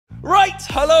Right,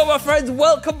 hello my friends,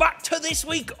 welcome back to This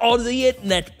Week on the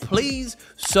Internet. Please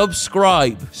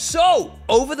subscribe. So,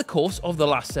 over the course of the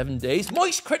last 7 days,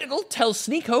 MoistCr1TiKaL tells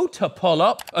Sneako to pull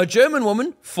up, a German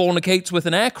woman fornicates with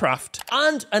an aircraft,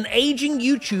 and an aging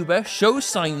YouTuber shows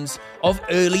signs of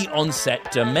early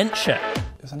onset dementia.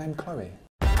 Is her name Chloe?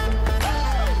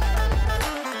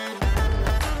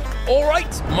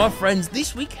 Alright, my friends,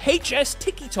 this week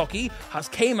HStikkytokky has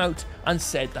came out and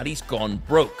said that he's gone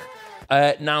broke.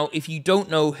 Now, if you don't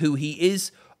know who he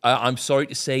is, I'm sorry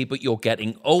to say, but you're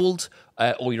getting old,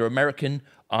 or you're American.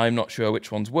 I'm not sure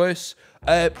which one's worse.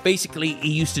 Basically,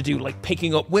 he used to do, like,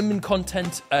 picking up women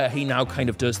content. He now kind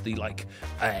of does the, like,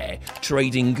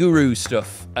 trading guru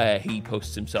stuff. He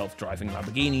posts himself driving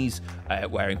Lamborghinis,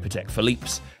 wearing Patek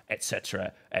Philippe's,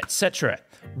 etc., etc.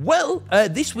 Well,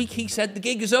 this week he said the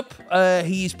gig is up.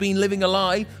 He's been living a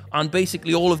lie, and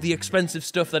basically all of the expensive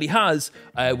stuff that he has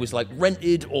was like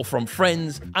rented or from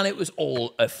friends, and it was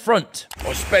all a front. I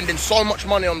was spending so much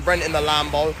money on renting the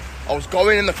Lambo. I was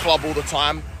going in the club all the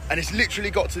time, and it's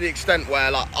literally got to the extent where,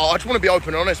 like, I just want to be open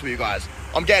and honest with you guys.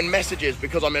 I'm getting messages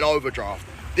because I'm in overdraft.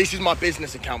 This is my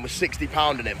business account with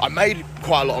 £60 in it. I made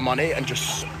quite a lot of money and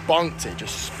just spunked it.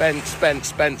 Just spent.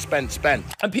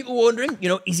 And people were wondering, you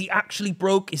know, is he actually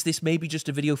broke? Is this maybe just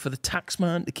a video for the tax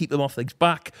man to keep them off his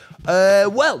back?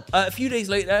 Well, a few days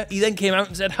later, he then came out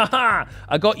and said, haha,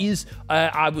 I got yous.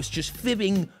 I was just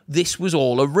fibbing. This was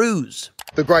all a ruse.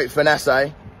 The great finesse,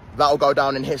 that'll go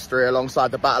down in history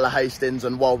alongside the Battle of Hastings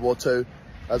and World War II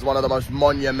as one of the most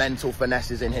monumental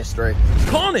finesses in history.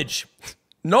 Carnage.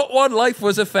 Not one life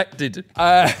was affected.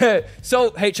 So,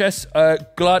 HS,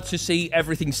 glad to see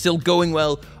everything still going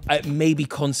well. Maybe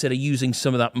consider using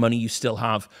some of that money you still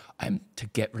have to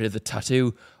get rid of the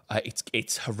tattoo.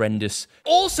 It's horrendous.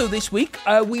 Also this week,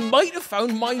 we might have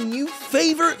found my new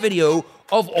favourite video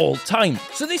of all time.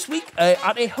 So this week,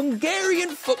 at a Hungarian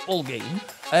football game,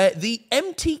 the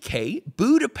MTK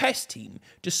Budapest team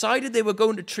decided they were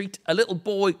going to treat a little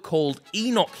boy called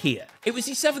Enoch here. It was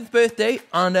his 7th birthday,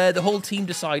 and the whole team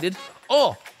decided,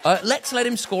 let's let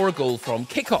him score a goal from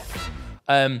kickoff.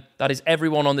 That is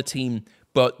everyone on the team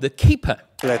but the keeper.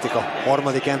 Atletika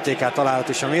harmadik MTK találat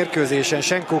is a mérkőzésen,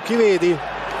 Senko kivédi.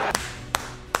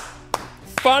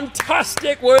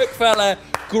 Fantastic work, fella.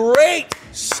 Great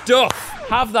stuff.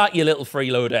 Have that, you little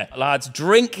freeloader. Lads,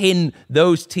 drink in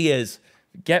those tears.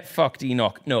 Get fucked,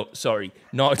 Enoch. No, sorry.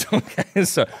 Not okay.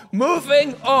 So,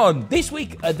 moving on. This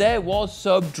week, there was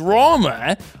some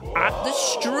drama at the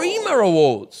Streamer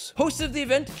Awards. Host of the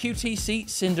event, QTC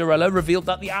Cinderella, revealed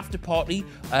that the after party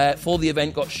for the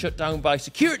event got shut down by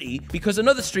security because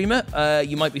another streamer,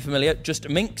 you might be familiar, Just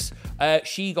Minx,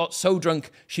 she got so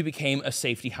drunk she became a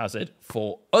safety hazard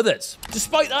for others.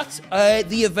 Despite that,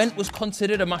 the event was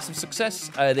considered a massive success.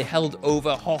 They held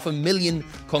over 500,000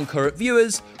 concurrent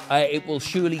viewers. It will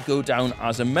surely go down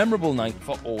as a memorable night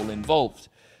for all involved.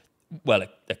 Well,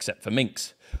 except for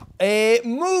Minx.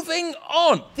 Moving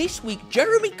on. This week,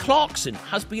 Jeremy Clarkson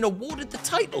has been awarded the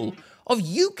title of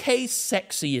UK's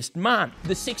sexiest man.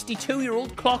 The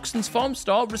 62-year-old Clarkson's Farm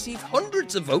star received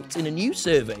hundreds of votes in a new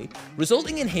survey,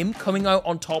 resulting in him coming out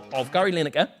on top of Gary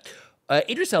Lineker,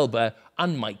 Idris Elba,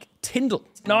 and Mike Tyndall.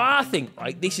 Now, I think,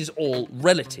 right, this is all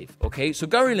relative, okay? So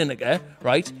Gary Lineker,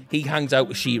 right, he hangs out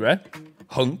with Shira,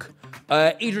 hunk.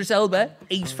 Idris Elba,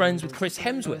 he's friends with Chris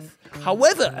Hemsworth.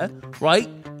 However, right,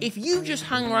 if you just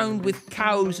hang around with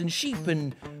cows and sheep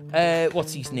and,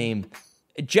 what's his name,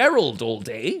 Gerald all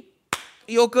day,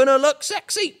 you're gonna look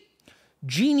sexy.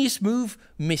 Genius move,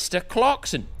 Mr.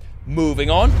 Clarkson. Moving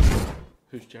on.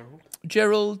 Who's Gerald?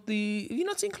 Gerald, have you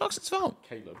not seen Clarkson's Farm?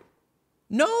 Caleb.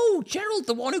 No, Gerald,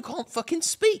 the one who can't fucking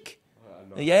speak.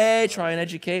 Yeah, try and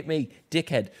educate me,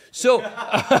 dickhead. So,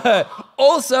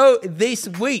 also this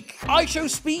week,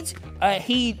 IShowSpeed,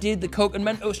 he did the Coke and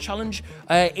Mentos challenge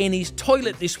in his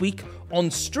toilet this week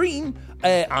on stream,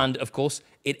 and of course,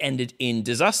 it ended in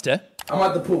disaster. I'm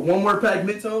about to put one more pack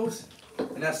Mentos,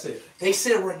 and that's it. They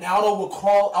said Ronaldo will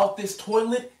crawl out this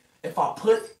toilet if I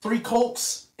put 3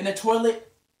 Cokes in the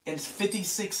toilet and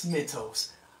 56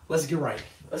 Mentos. Let's get right.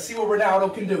 Let's see what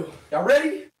Ronaldo can do. Y'all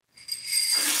ready?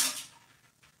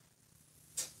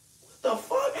 The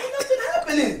fuck? Ain't nothing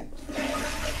happening.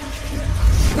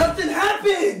 Nothing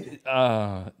happened.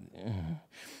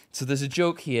 So there's a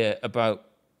joke here about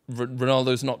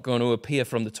Ronaldo's not going to appear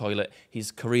from the toilet.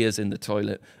 His career's in the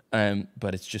toilet,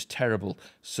 but it's just terrible.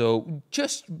 So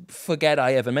just forget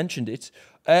I ever mentioned it.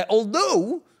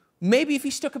 Although, maybe if he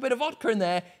stuck a bit of vodka in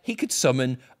there, he could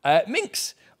summon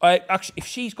Minx. Actually, if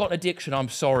she's got an addiction, I'm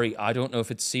sorry. I don't know if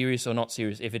it's serious or not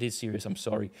serious. If it is serious, I'm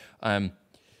sorry.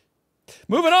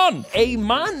 Moving on. A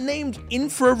man named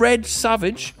Infrared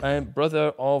Savage,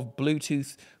 brother of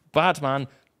Bluetooth Badman,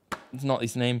 it's not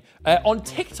his name, on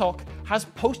TikTok has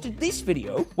posted this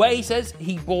video where he says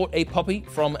he bought a puppy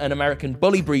from an American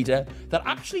bully breeder that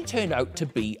actually turned out to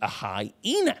be a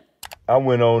hyena. I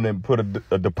went on and put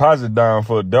a deposit down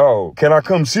for a dog. Can I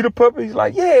come see the puppy? He's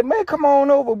like, yeah, man, come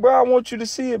on over, bro. I want you to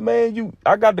see it, man.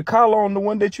 I got the collar on the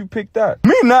one that you picked out.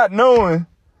 Me not knowing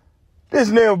this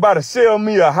nigga about to sell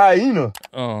me a hyena.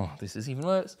 Oh, this is even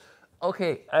worse.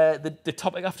 Okay, the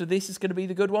topic after this is going to be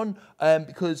the good one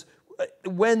because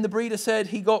when the breeder said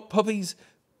he got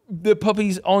the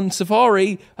puppies on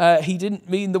Safari, he didn't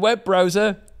mean the web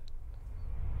browser.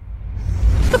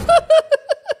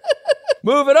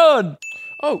 Moving on.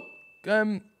 Oh,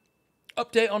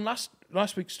 update on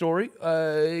last week's story.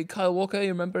 Kyle Walker, you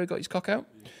remember, he got his cock out.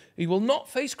 He will not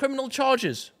face criminal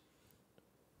charges.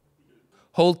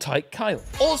 Hold tight, Kyle.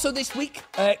 Also this week,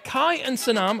 Kai and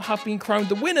Sanam have been crowned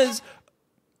the winners.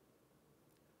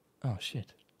 Oh,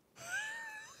 shit.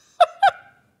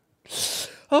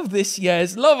 Of this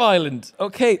year's Love Island.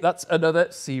 Okay, that's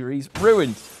another series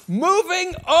ruined.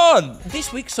 Moving on.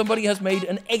 This week, somebody has made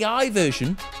an AI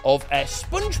version of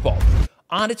SpongeBob,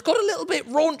 and it's got a little bit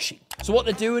raunchy. So what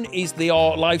they're doing is they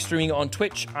are live streaming it on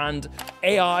Twitch, and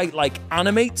AI like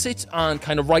animates it and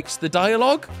kind of writes the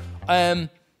dialogue,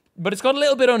 but it's got a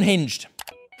little bit unhinged.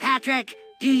 Patrick,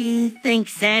 do you think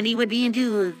Sandy would be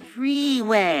into a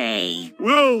three-way?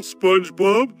 Well,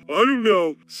 SpongeBob, I don't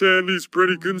know. Sandy's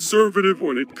pretty conservative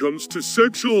when it comes to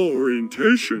sexual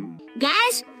orientation.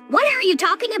 Guys, what are you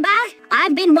talking about?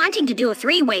 I've been wanting to do a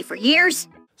three-way for years.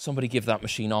 Somebody give that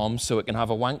machine arms so it can have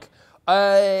a wank.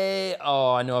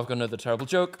 Oh, I know I've got another terrible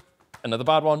joke. Another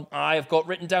bad one. I've got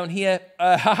written down here.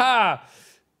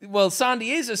 Well,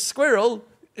 Sandy is a squirrel.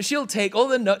 She'll take all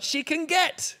the nuts she can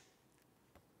get.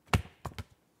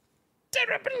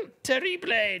 Terrible.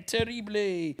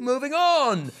 Moving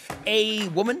on. A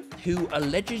woman who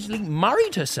allegedly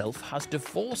married herself has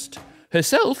divorced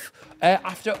herself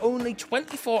after only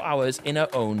 24 hours in her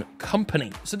own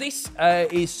company. So this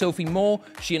is Sophie Moore.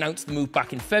 She announced the move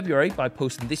back in February by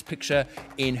posting this picture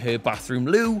in her bathroom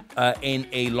loo in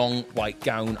a long white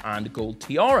gown and gold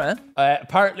tiara.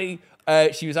 Apparently,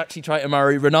 she was actually trying to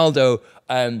marry Ronaldo,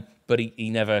 but he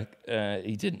never,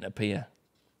 he didn't appear.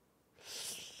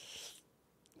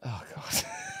 Oh, God.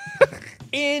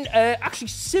 In actually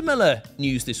similar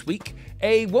news this week,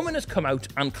 a woman has come out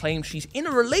and claimed she's in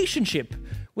a relationship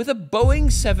with a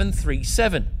Boeing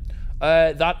 737.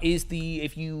 That is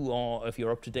if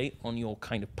you're up to date on your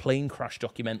kind of plane crash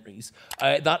documentaries,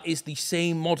 that is the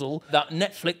same model that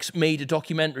Netflix made a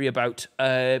documentary about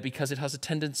because it has a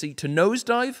tendency to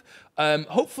nosedive.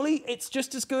 Hopefully, it's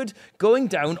just as good going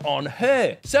down on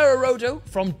her. Sarah Rodo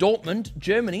from Dortmund,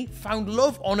 Germany, found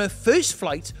love on her first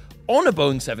flight on a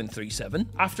Boeing 737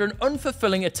 after an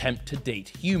unfulfilling attempt to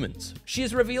date humans. She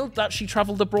has revealed that she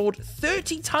travelled abroad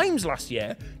 30 times last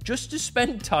year just to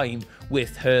spend time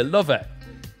with her lover.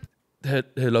 Her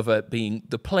lover being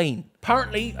the plane.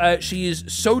 Apparently, she is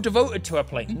so devoted to her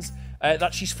planes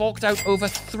that she's forked out over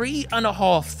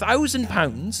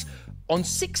 £3,500 on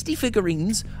 60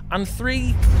 figurines and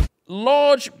 3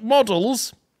 large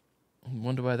models, I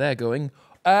wonder where they're going,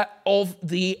 of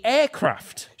the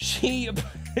aircraft. She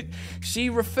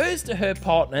refers to her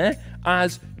partner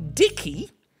as Dickie.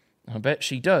 I bet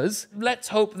she does. Let's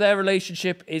hope their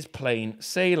relationship is plain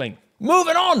sailing.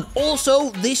 Moving on. Also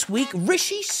this week,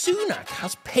 Rishi Sunak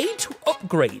has paid to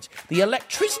upgrade the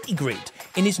electricity grid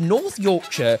in his North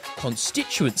Yorkshire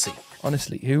constituency.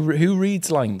 Honestly, who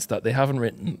reads lines that they haven't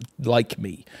written like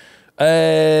me?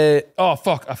 Oh,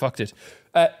 fuck, I fucked it.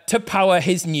 To power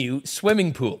his new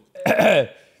swimming pool.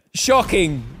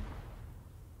 Shocking.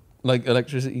 Like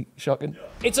electricity shocking.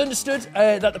 It's understood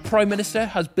that the Prime Minister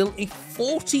has built a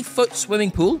 40-foot swimming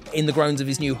pool in the grounds of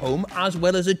his new home, as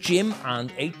well as a gym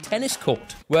and a tennis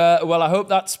court. Well, I hope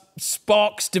that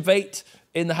sparks debate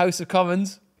in the House of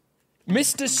Commons.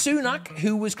 Mr. Sunak,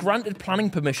 who was granted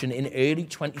planning permission in early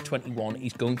 2021,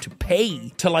 is going to pay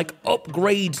to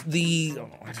upgrade the,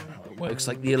 I don't know how it works,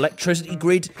 the electricity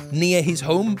grid near his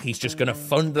home. He's just going to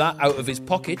fund that out of his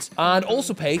pocket and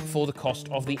also pay for the cost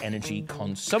of the energy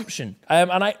consumption.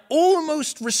 And I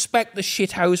almost respect the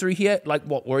shithousery here.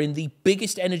 We're in the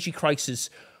biggest energy crisis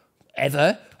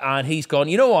ever, and he's gone,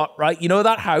 you know what, right? You know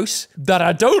that house that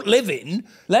I don't live in?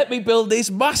 Let me build this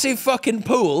massive fucking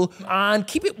pool and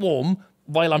keep it warm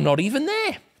while I'm not even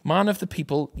there. Man of the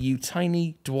people, you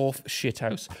tiny dwarf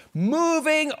shithouse.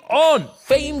 Moving on.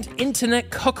 Famed internet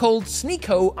cuckold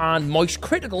Sneako and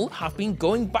MoistCr1TiKaL have been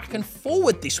going back and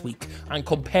forward this week and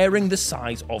comparing the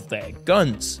size of their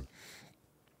guns.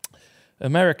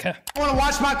 America. Want to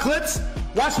watch my clips?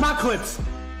 Watch my clips.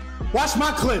 Watch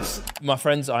my clips. My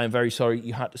friends, I am very sorry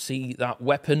you had to see that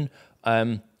weapon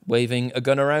waving a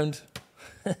gun around.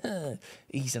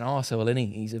 He's an arsehole, isn't he?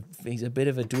 He's a bit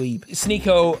of a dweeb.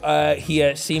 Sneako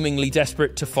here, seemingly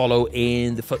desperate to follow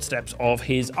in the footsteps of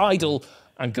his idol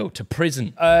and go to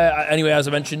prison. Anyway, as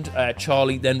I mentioned,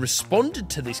 Charlie then responded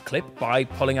to this clip by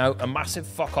pulling out a massive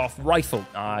fuck-off rifle.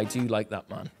 I do like that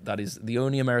man. That is the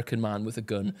only American man with a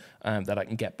gun that I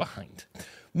can get behind.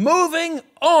 Moving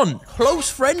on, close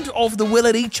friend of the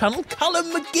WillNE channel,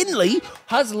 Callum McGinley,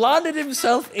 has landed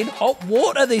himself in hot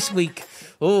water this week.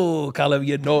 Oh, Callum,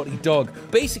 you naughty dog.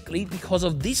 Basically, because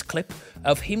of this clip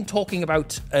of him talking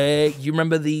about, you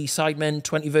remember the Sidemen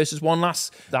 20 versus 1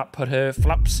 lass that put her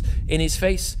flaps in his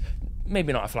face?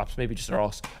 Maybe not her flaps, maybe just her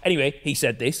arse. Anyway, he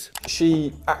said this.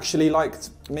 She actually liked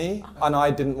me, and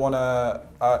I didn't want to.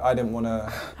 I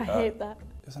hate that.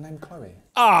 Is her name Chloe?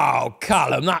 Oh,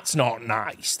 Callum, that's not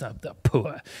nice. The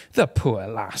poor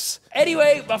lass.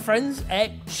 Anyway, my friends,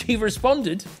 she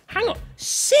responded. Hang on,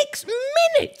 6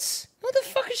 minutes? What the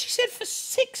fuck has she said for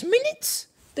 6 minutes?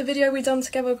 The video we done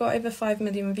together got over 5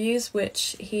 million views,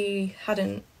 which he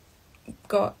hadn't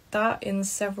got that in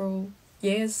several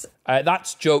years.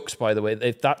 That's jokes, by the way.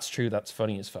 If that's true, that's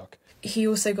funny as fuck. He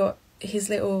also got his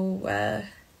little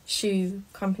shoe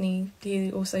company.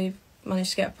 He also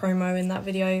managed to get a promo in that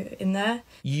video in there.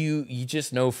 You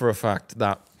just know for a fact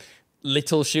that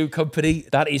little shoe company,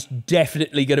 that is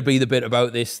definitely going to be the bit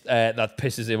about this that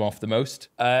pisses him off the most.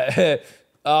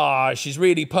 She's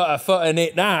really put her foot in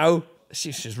it now.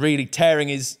 She's really tearing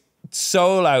his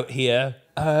soul out here.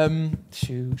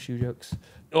 Shoe jokes.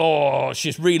 Oh,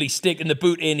 she's really sticking the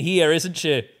boot in here, isn't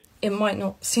she? It might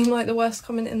not seem like the worst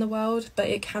comment in the world, but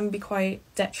it can be quite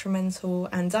detrimental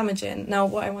and damaging. Now,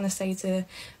 what I want to say to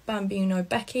Bambino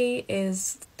Becky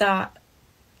is that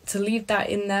to leave that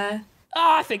in there...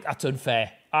 I think that's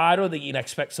unfair. I don't think you'd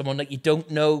expect someone that you don't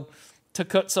know to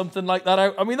cut something like that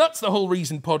out. I mean, that's the whole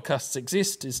reason podcasts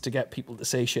exist, is to get people to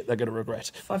say shit they're going to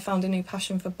regret. If I found a new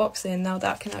passion for boxing, now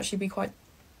that can actually be quite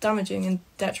damaging and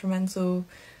detrimental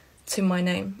to my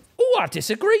name. Oh, I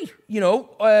disagree. You know,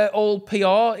 all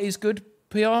PR is good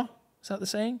PR. Is that the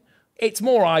saying? It's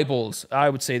more eyeballs. I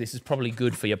would say this is probably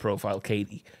good for your profile,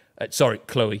 Katie.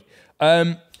 Chloe.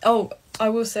 I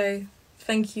will say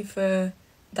thank you for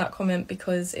that comment,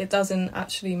 because it doesn't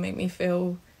actually make me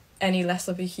feel any less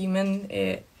of a human.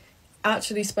 It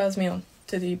actually spurs me on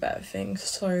to do better things.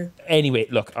 So anyway,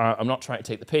 look, I'm not trying to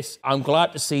take the piss. I'm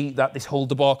glad to see that this whole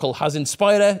debacle has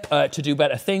inspired her to do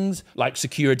better things, like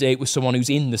secure a date with someone who's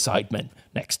in the Sidemen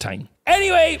next time.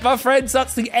 Anyway, my friends,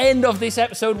 that's the end of this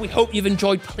episode. We hope you've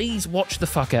enjoyed. Please watch the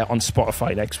fuck out on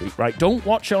Spotify next week, right? Don't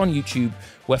watch it on YouTube.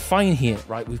 We're fine here,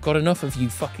 right? We've got enough of you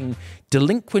fucking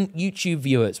delinquent YouTube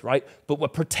viewers, right? But we're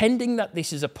pretending that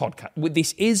this is a podcast.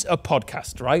 This is a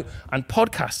podcast, right? And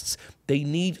podcasts, they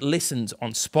need listens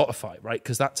on Spotify, right?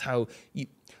 Because that's how you...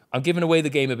 I'm giving away the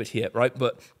game a bit here, right?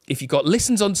 But if you've got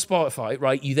listens on Spotify,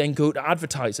 right, you then go to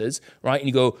advertisers, right, and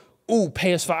you go, oh,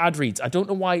 pay us for ad reads. I don't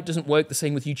know why it doesn't work the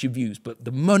same with YouTube views, but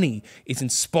the money is in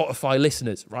Spotify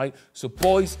listeners, right? So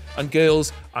boys and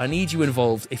girls, I need you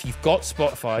involved. If you've got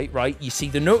Spotify, right, you see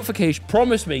the notification,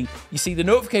 promise me, you see the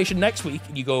notification next week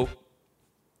and you go,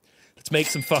 let's make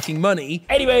some fucking money.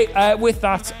 Anyway, with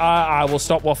that, I will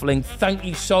stop waffling. Thank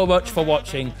you so much for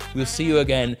watching. We'll see you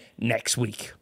again next week.